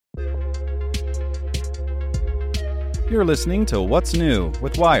You're listening to What's New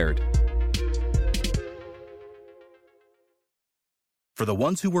with Wired. For the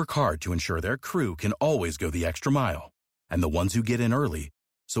ones who work hard to ensure their crew can always go the extra mile, and the ones who get in early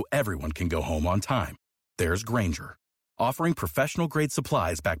so everyone can go home on time, there's Grainger, offering professional-grade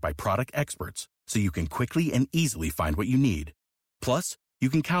supplies backed by product experts so you can quickly and easily find what you need. Plus, you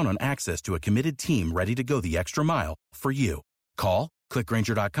can count on access to a committed team ready to go the extra mile for you. Call, click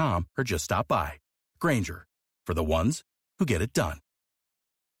Grainger.com, or just stop by. Grainger, for the ones who get it done.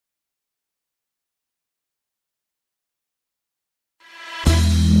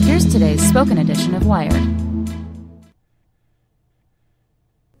 Here's today's spoken edition of Wired.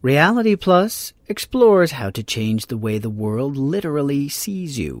 Reality Plus explores how to change the way the world literally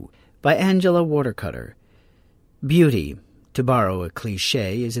sees you, by Angela Watercutter. Beauty, to borrow a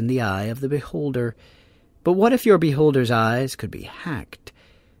cliché, is in the eye of the beholder. But what if your beholder's eyes could be hacked?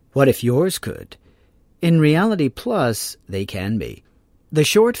 What if yours could? In Reality Plus, they can be. The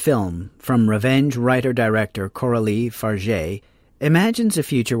short film from Revenge writer-director Coralie Fargeat imagines a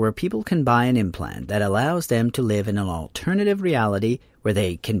future where people can buy an implant that allows them to live in an alternative reality where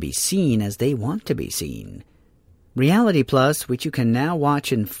they can be seen as they want to be seen. Reality Plus, which you can now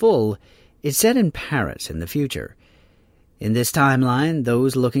watch in full, is set in Paris in the future. In this timeline,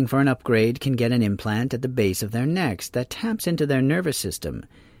 those looking for an upgrade can get an implant at the base of their necks that taps into their nervous system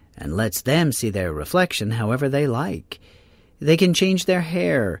and lets them see their reflection however they like. They can change their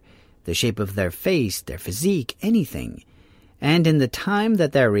hair, the shape of their face, their physique, anything. And in the time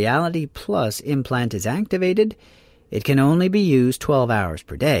that their Reality Plus implant is activated, it can only be used 12 hours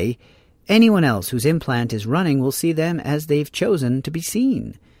per day. Anyone else whose implant is running will see them as they've chosen to be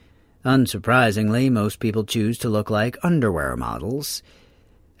seen. Unsurprisingly, most people choose to look like underwear models.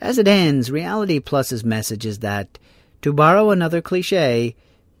 As it ends, Reality Plus's message is that, to borrow another cliché,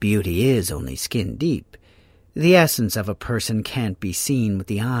 beauty is only skin deep. The essence of a person can't be seen with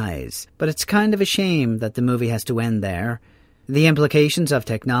the eyes, but it's kind of a shame that the movie has to end there. The implications of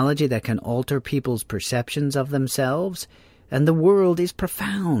technology that can alter people's perceptions of themselves and the world is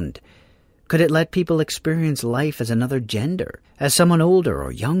profound. Could it let people experience life as another gender, as someone older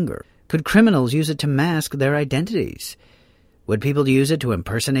or younger? Could criminals use it to mask their identities? Would people use it to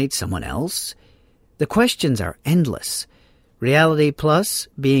impersonate someone else? The questions are endless. Reality Plus,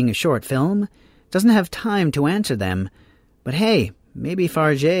 being a short film, doesn't have time to answer them, but hey, maybe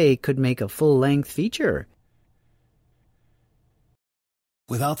Fargeat could make a full-length feature.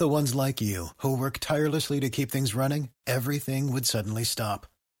 Without the ones like you, who work tirelessly to keep things running, everything would suddenly stop.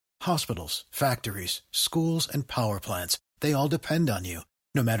 Hospitals, factories, schools, and power plants, they all depend on you.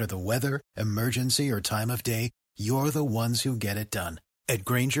 No matter the weather, emergency, or time of day, you're the ones who get it done. At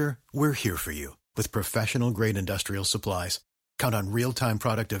Grainger, we're here for you with professional-grade industrial supplies. Count on real-time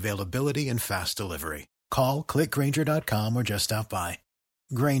product availability and fast delivery. Call, click Grainger.com, or just stop by.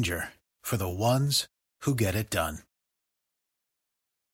 Grainger, for the ones who get it done.